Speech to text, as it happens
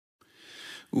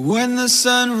When the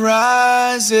sun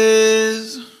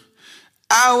rises,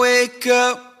 I wake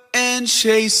up and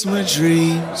chase my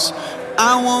dreams.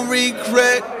 I won't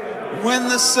regret when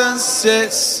the sun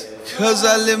sets, 'cause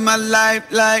I live my life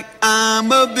like I'm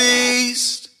a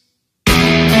beast. I'm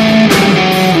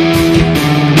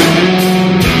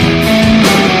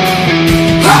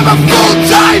a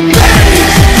full-time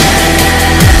beast.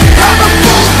 I'm a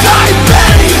full-time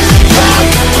beast.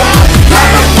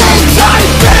 I'm a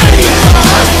full-time beast.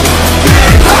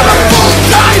 I'm a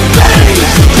full-time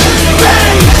beast.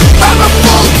 I'm a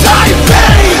full-time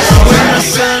beast. When the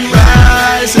sun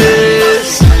rises,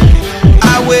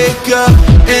 I wake up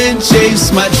and chase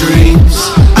my dreams.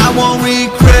 I won't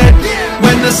regret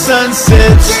when the sun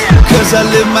sets, 'cause I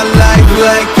live my life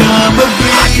like I'm a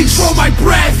beast. I control my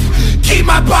breath, keep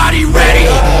my body ready,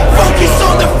 focus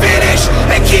on the finish,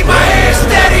 and keep my hands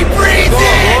steady. Breathe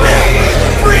in,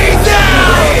 breathe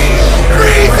out,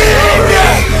 breathe in.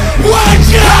 Watch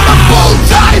out! I'm a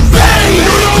full-time beast.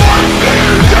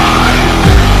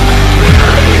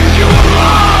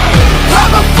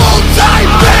 I'm a full-time beast. I'm a full-time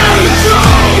beast.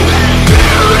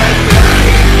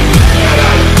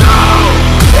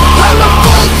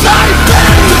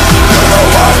 You know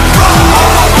what's wrong? I'm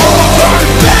a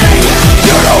full-time beast.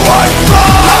 You know what's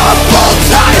wrong? I'm a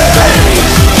full-time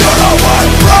beast. You know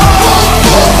what's wrong?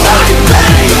 Full-time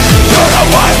beast. You know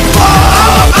what's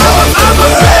wrong? I'm a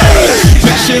beast.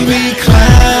 Picture me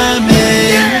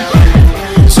climbing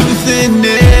tooth and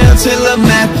nail till I'm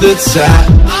at the top.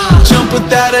 Jump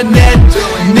without a net,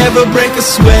 never break a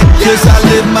sweat, 'cause I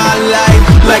live my life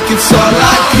like it's all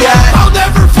I got. I'll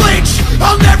never flinch,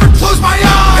 I'll never close my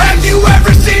eyes. Have you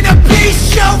ever seen a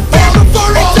beast show fear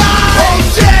before it dies? All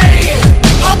day,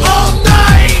 all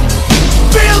night,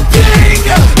 building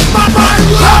my life.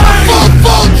 I'm a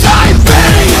full-time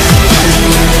beast.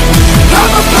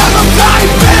 I'm a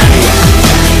full-time beast.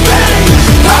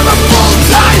 I'm a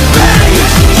full-time beast.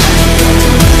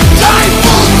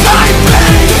 Full-time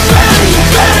beast.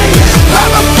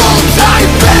 I'm a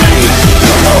full-time beast.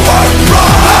 You know what's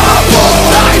wrong? I'm a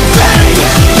full-time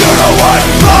beast. You know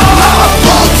what's wrong? I'm a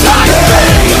full-time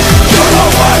beast. You know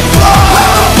what's wrong?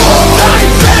 I'm a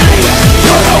full-time beast.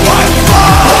 You know what's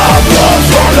wrong? I'm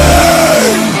full-time.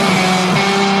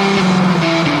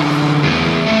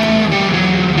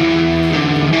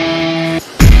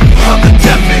 I'm the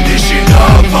definition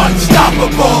of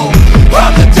unstoppable.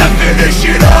 I'm the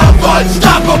definition of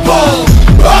unstoppable.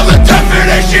 I'm the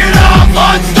definition of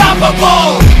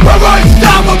unstoppable. I'm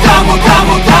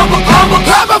unstoppable.